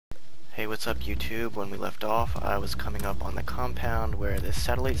Hey, what's up YouTube? When we left off, I was coming up on the compound where this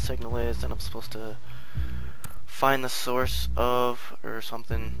satellite signal is, and I'm supposed to find the source of, or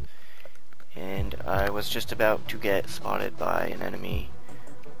something, and I was just about to get spotted by an enemy,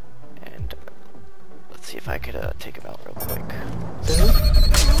 and let's see if I could take him out real quick.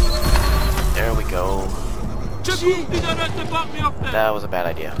 There we go. That was a bad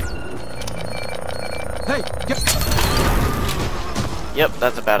idea. Hey! Yep,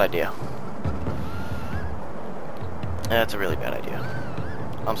 that's a bad idea. That's a really bad idea.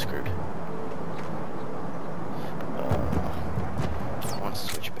 I'm screwed. I want to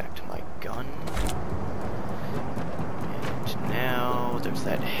switch back to my gun. And now there's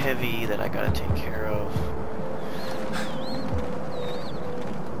that heavy that I gotta take care of.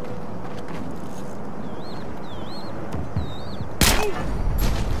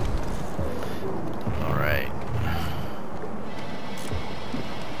 Alright.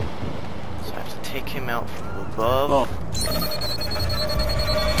 So I have to take him out from above. Oh.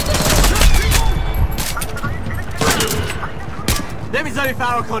 نمیذاری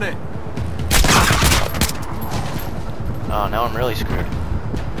فرار کنه. Oh, now I'm really screwed.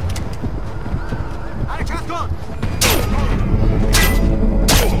 حرکت کن.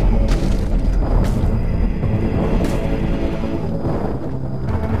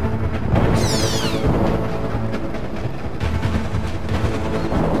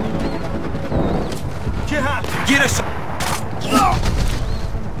 گیرش.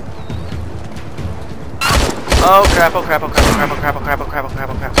 Oh crap, oh crap, oh crap, oh crap, oh crap, oh crap, oh crap, oh crap,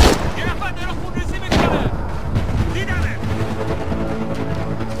 oh crap.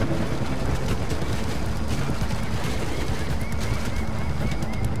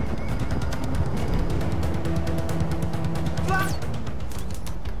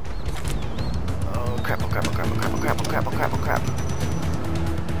 Oh crap, oh crap, oh crap, oh crap, oh crap, oh crap, oh crap, oh crap.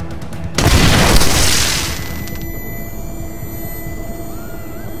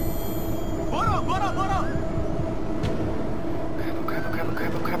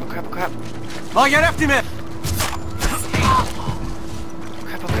 ما گرفتیمه.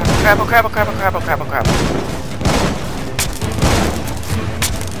 Crap, oh crap, oh crap, oh crap, oh crap, oh crap.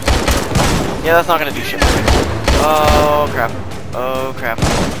 Yeah, that's not gonna do shit. Oh crap. Oh crap.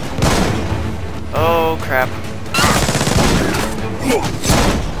 Oh crap.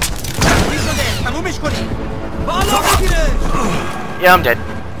 Yeah, I'm dead.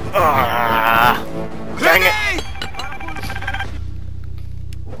 Dang it.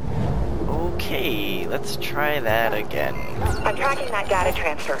 Okay, let's try that again. I'm tracking that data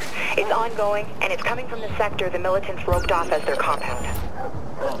transfer. It's ongoing, and it's coming from the sector the militants roped off as their compound.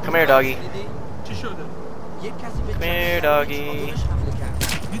 Come here, doggy. Come here, doggy.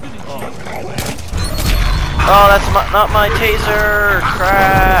 Oh, that's not my taser!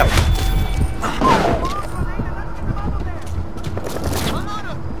 Crap!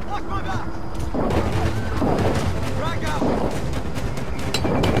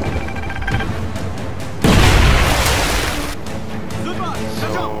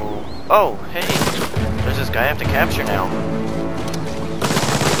 Oh, hey, there's this guy I have to capture now.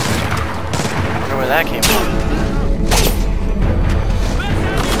 I wonder where that came from.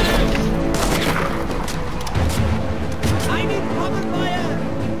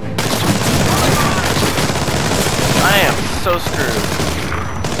 I am so screwed.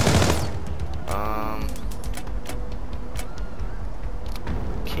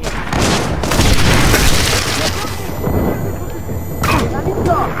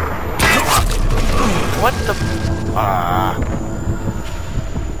 What the?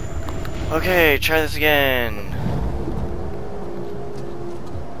 Okay, try this again.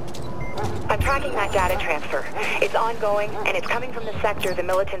 I'm tracking that data transfer. It's ongoing, and it's coming from the sector the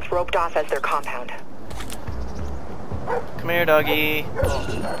militants roped off as their compound. Come here, doggy.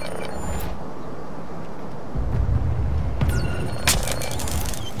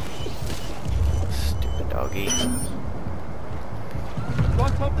 Stupid doggy.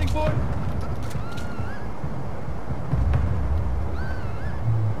 Want something, boy?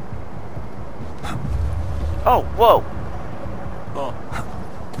 Oh, whoa. Oh.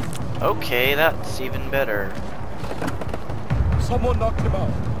 Okay, that's even better. Someone knocked him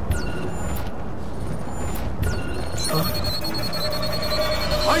out.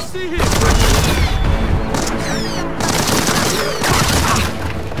 I see him.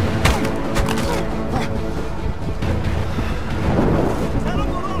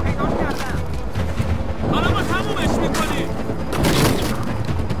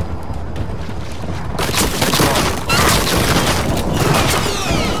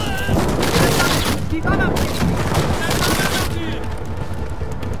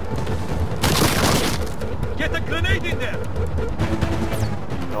 Get a grenade in there!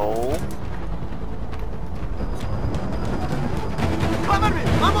 No. Cover me!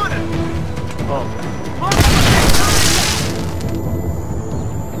 I'm on it! Oh.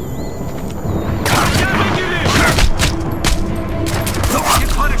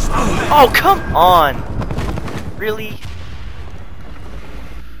 Oh, come on! Really?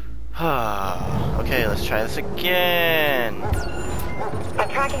 Okay, let's try this again. I'm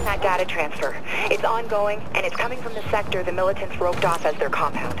tracking that data transfer. It's ongoing, and it's coming from the sector the militants roped off as their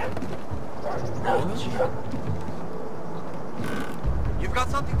compound. You've got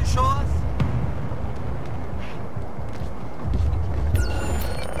something to show us?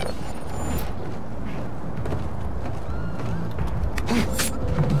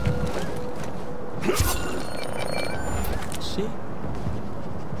 See?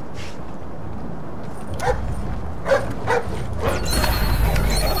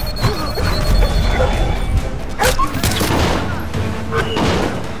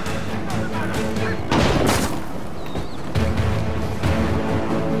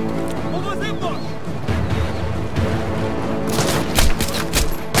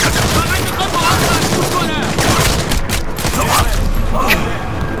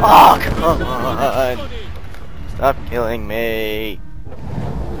 Oh, come on! Stop killing me!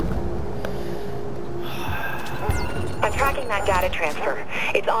 I'm tracking that data transfer.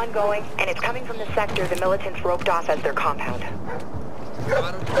 It's ongoing, and it's coming from the sector the militants roped off as their compound.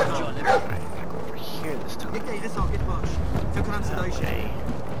 Alright, I'm gonna go over here this time. Okay.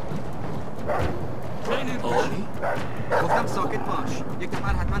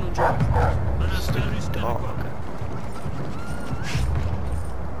 Stupid dog.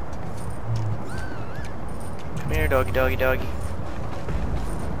 Come here, doggy, doggy, doggy.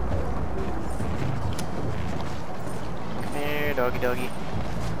 Come here, doggy, doggy.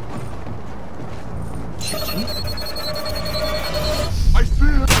 I see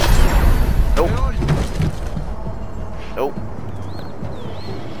it! Nope. Nope.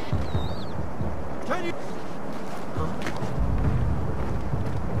 Can you...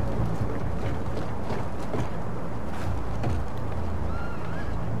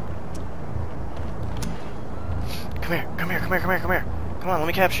 Come here, come here, come here, come here, come here. Come on, let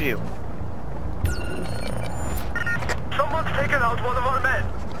me capture you. Someone's taken out one of our men.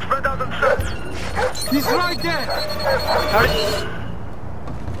 Spread out and search. He's right there! How did...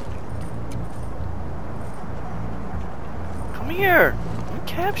 Come here! Let me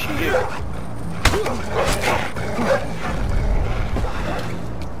capture you.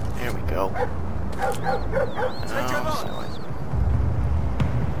 There we go.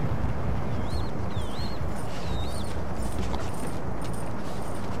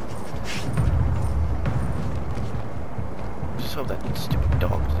 Just hope that stupid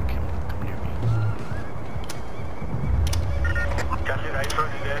dog doesn't come near me.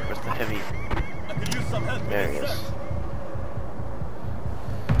 Where's the heavy? I could use some help. There he is.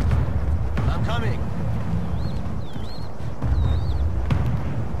 I'm coming.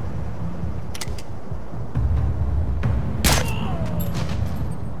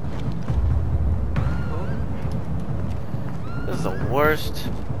 This is the worst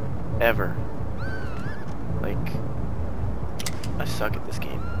ever. Like, I suck at this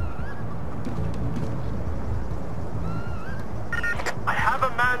game. I have a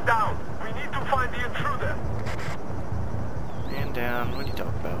man down. We need to find the intruder. Man down, what are you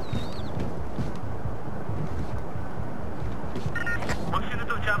talking about?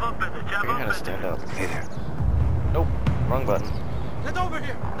 You're gonna stand up. Hey there. Nope, wrong button. Get over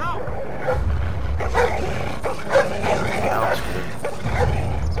here, now! Now I'm screwed.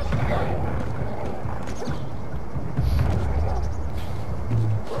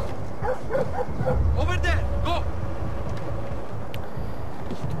 Over there, go!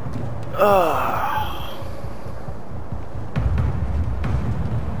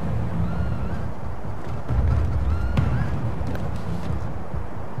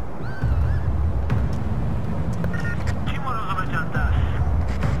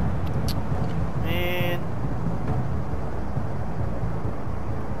 Man.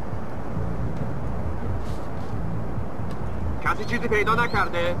 کسی چیزی پیدا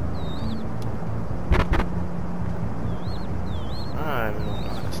نکرده؟ I don't know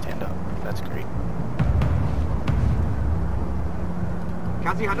how to stand up. That's great.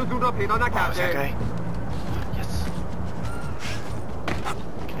 کسی هنوز اون را پیدا Oh, is that نکرده؟ guy? Yes.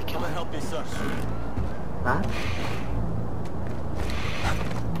 Can I kill him? help me, sir.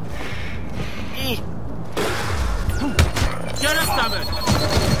 Eee! گرفتمت!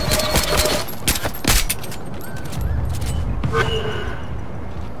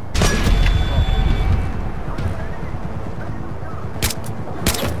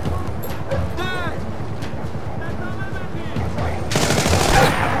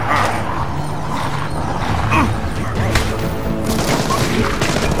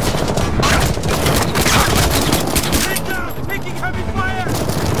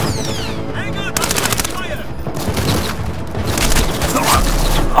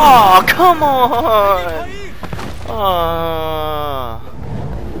 Oh, come on! Oh,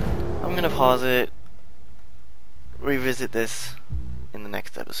 I'm gonna pause it, revisit this in the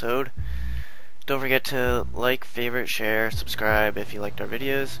next episode. Don't forget to like, favorite, share, subscribe if you liked our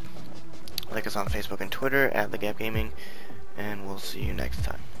videos. Like us on Facebook and Twitter at The Gap Gaming, and we'll see you next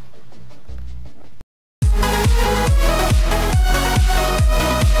time.